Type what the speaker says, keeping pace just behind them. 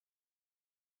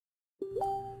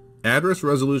Address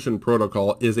Resolution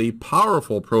Protocol is a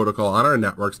powerful protocol on our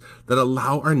networks that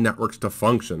allow our networks to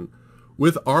function.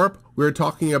 With ARP, we're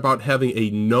talking about having a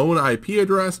known IP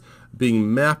address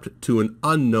being mapped to an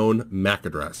unknown MAC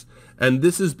address. And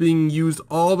this is being used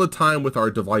all the time with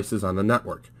our devices on the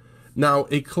network. Now,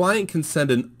 a client can send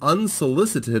an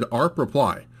unsolicited ARP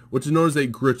reply, which is known as a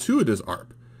gratuitous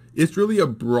ARP. It's really a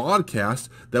broadcast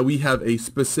that we have a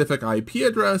specific IP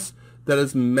address that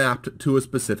is mapped to a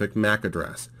specific MAC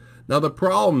address. Now the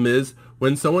problem is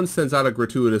when someone sends out a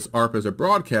gratuitous ARP as a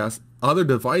broadcast, other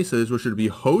devices, which should be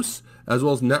hosts as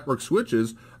well as network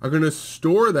switches, are going to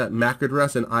store that MAC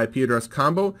address and IP address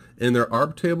combo in their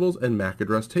ARP tables and MAC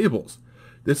address tables.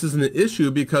 This is an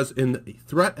issue because a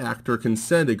threat actor can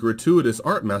send a gratuitous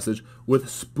ARP message with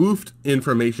spoofed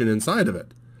information inside of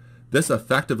it. This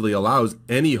effectively allows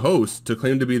any host to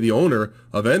claim to be the owner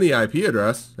of any IP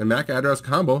address and MAC address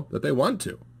combo that they want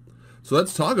to. So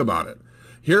let's talk about it.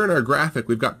 Here in our graphic,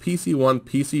 we've got PC1,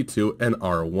 PC2, and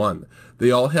R1.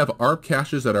 They all have ARP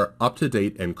caches that are up to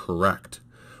date and correct.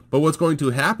 But what's going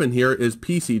to happen here is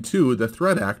PC2, the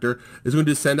threat actor, is going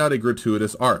to send out a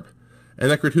gratuitous ARP. And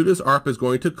that gratuitous ARP is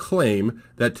going to claim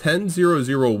that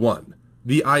 10.0.0.1,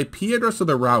 the IP address of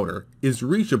the router, is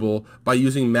reachable by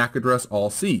using MAC address all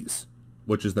Cs,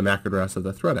 which is the MAC address of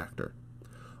the threat actor.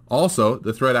 Also,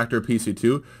 the threat actor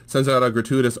PC2 sends out a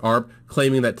gratuitous ARP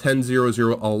claiming that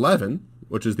 10.0.0.11,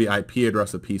 which is the IP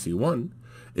address of PC1,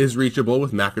 is reachable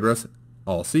with MAC address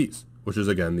all Cs, which is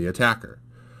again the attacker.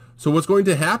 So what's going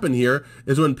to happen here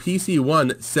is when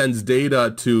PC1 sends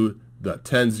data to the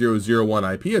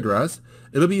 10.0.0.1 IP address,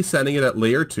 it'll be sending it at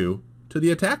layer 2 to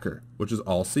the attacker, which is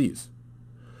all Cs.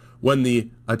 When the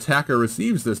attacker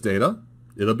receives this data,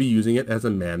 it'll be using it as a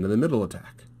man-in-the-middle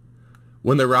attack.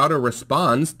 When the router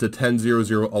responds to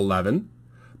 10.0.0.11,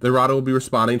 the router will be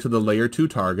responding to the layer 2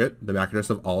 target, the MAC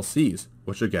address of all Cs,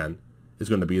 which again is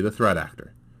going to be the threat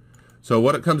actor. So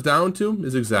what it comes down to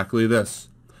is exactly this.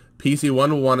 PC1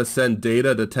 will want to send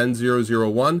data to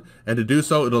 10.0.0.1, and to do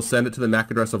so, it'll send it to the MAC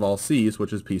address of all Cs,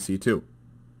 which is PC2.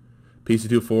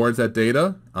 PC2 forwards that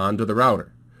data onto the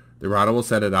router. The router will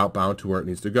send it outbound to where it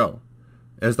needs to go.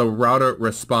 As the router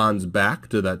responds back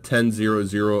to that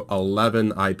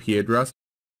 10.0.0.11 IP address,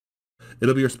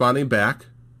 it'll be responding back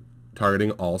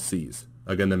targeting all Cs,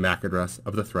 again the MAC address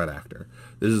of the threat actor.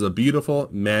 This is a beautiful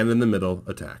man-in-the-middle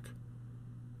attack.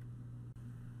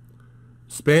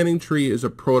 Spanning tree is a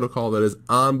protocol that is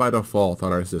on by default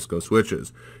on our Cisco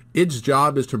switches. Its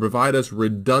job is to provide us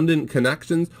redundant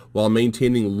connections while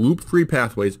maintaining loop-free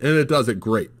pathways, and it does it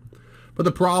great. But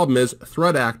the problem is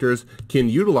threat actors can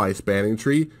utilize spanning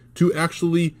tree to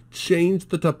actually change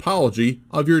the topology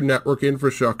of your network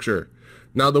infrastructure.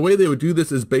 Now the way they would do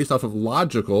this is based off of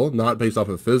logical, not based off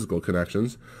of physical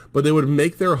connections, but they would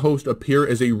make their host appear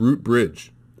as a root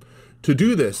bridge. To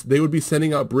do this, they would be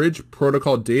sending out bridge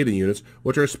protocol data units,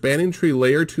 which are spanning tree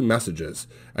layer 2 messages,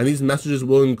 and these messages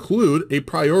will include a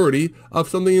priority of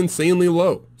something insanely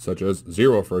low, such as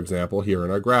 0 for example here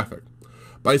in our graphic.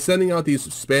 By sending out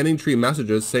these spanning tree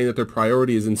messages saying that their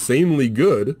priority is insanely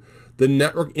good, the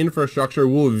network infrastructure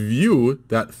will view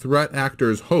that threat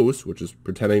actor's host, which is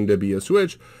pretending to be a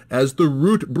switch, as the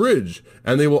root bridge,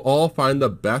 and they will all find the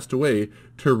best way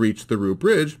to reach the root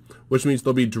bridge, which means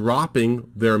they'll be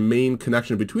dropping their main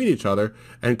connection between each other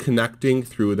and connecting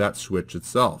through that switch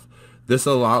itself. This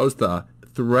allows the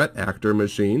threat actor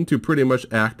machine to pretty much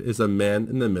act as a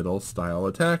man-in-the-middle style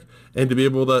attack and to be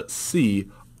able to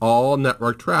see all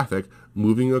network traffic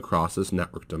moving across this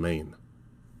network domain.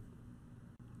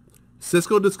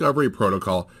 Cisco Discovery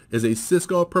Protocol is a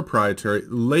Cisco proprietary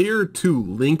layer 2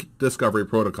 link discovery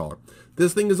protocol.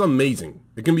 This thing is amazing.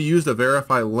 It can be used to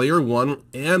verify layer 1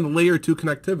 and layer 2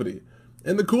 connectivity.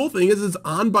 And the cool thing is it's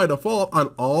on by default on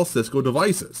all Cisco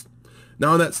devices.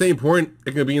 Now on that same point,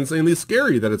 it can be insanely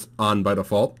scary that it's on by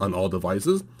default on all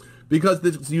devices because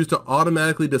it's used to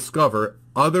automatically discover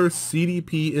other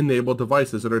CDP enabled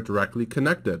devices that are directly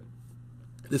connected.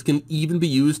 This can even be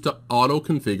used to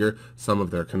auto-configure some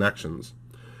of their connections.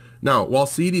 Now, while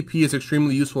CDP is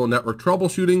extremely useful in network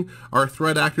troubleshooting, our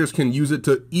threat actors can use it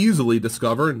to easily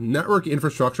discover network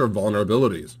infrastructure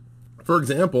vulnerabilities. For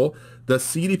example, the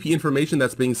CDP information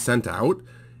that's being sent out,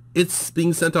 it's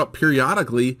being sent out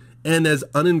periodically and as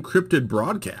unencrypted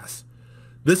broadcasts.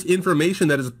 This information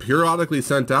that is periodically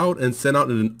sent out and sent out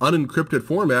in an unencrypted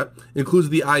format includes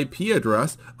the IP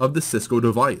address of the Cisco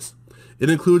device. It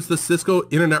includes the Cisco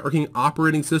Internet Networking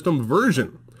Operating System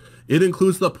version. It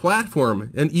includes the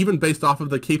platform and even based off of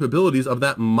the capabilities of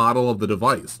that model of the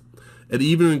device. It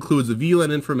even includes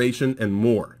VLAN information and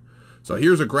more. So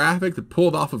here's a graphic that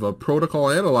pulled off of a protocol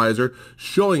analyzer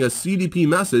showing a CDP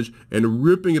message and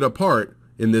ripping it apart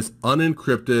in this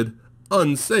unencrypted,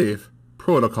 unsafe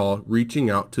protocol reaching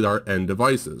out to our end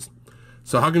devices.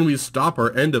 So how can we stop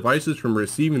our end devices from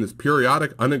receiving this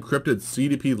periodic unencrypted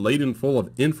CDP laden full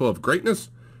of info of greatness?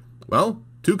 Well,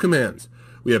 2 commands.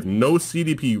 We have no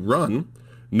CDP run.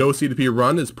 No CDP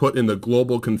run is put in the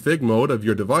global config mode of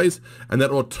your device, and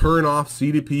that will turn off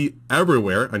CDP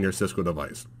everywhere on your Cisco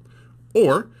device.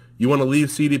 Or you want to leave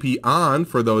CDP on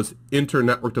for those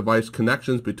inter-network device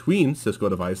connections between Cisco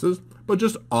devices, but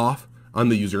just off on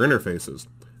the user interfaces.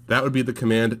 That would be the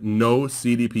command no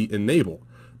CDP enable.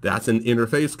 That's in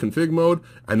interface config mode,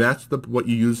 and that's what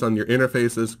you use on your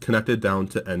interfaces connected down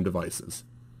to end devices.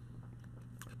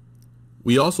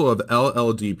 We also have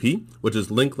LLDP, which is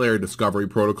Link Layer Discovery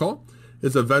Protocol.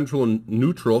 It's a ventral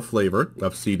neutral flavor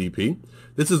of CDP.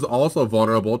 This is also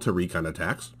vulnerable to recon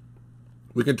attacks.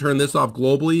 We can turn this off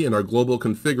globally in our global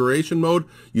configuration mode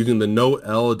using the no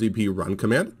LLDP run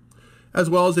command. As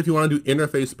well as if you want to do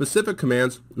interface specific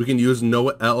commands, we can use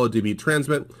no LLDP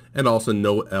transmit and also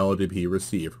no LLDP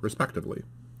receive, respectively.